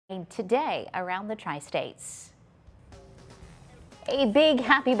Today around the tri-states. A big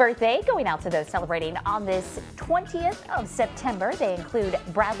happy birthday going out to those celebrating on this 20th of September. They include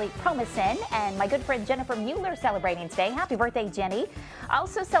Bradley Promison and my good friend Jennifer Mueller celebrating today. Happy birthday, Jenny.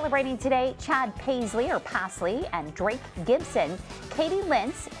 Also celebrating today, Chad Paisley or Pasley and Drake Gibson, Katie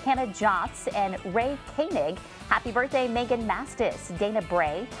Lentz, Hannah Jotz, and Ray Koenig. Happy birthday, Megan Mastis, Dana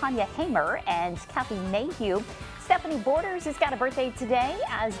Bray, Tanya Hamer, and Kathy Mayhew. Stephanie Borders has got a birthday today,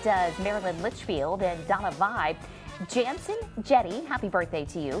 as does Marilyn Litchfield and Donna Vibe. Jansen Jetty, happy birthday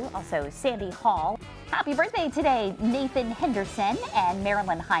to you. Also, Sandy Hall. Happy birthday today, Nathan Henderson and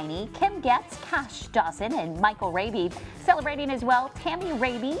Marilyn Heine, Kim Getz, Cash Dawson, and Michael Raby. Celebrating as well, Tammy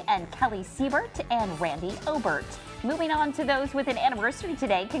Raby and Kelly Siebert and Randy Obert. Moving on to those with an anniversary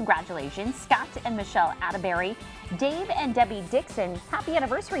today, congratulations, Scott and Michelle Atterbury, Dave and Debbie Dixon. Happy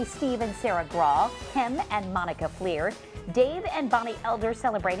anniversary, Steve and Sarah Graw, Kim and Monica Fleer, Dave and Bonnie Elder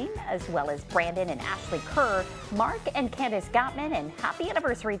celebrating, as well as Brandon and Ashley Kerr, Mark and Candace Gottman, and happy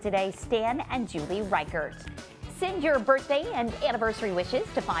anniversary today, Stan and Julie Reichert. Send your birthday and anniversary wishes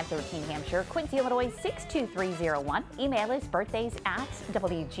to 513 Hampshire, Quincy, Illinois 62301. Email us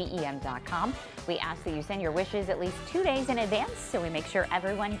birthdays@wgem.com. We ask that you send your wishes at least 2 days in advance so we make sure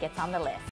everyone gets on the list.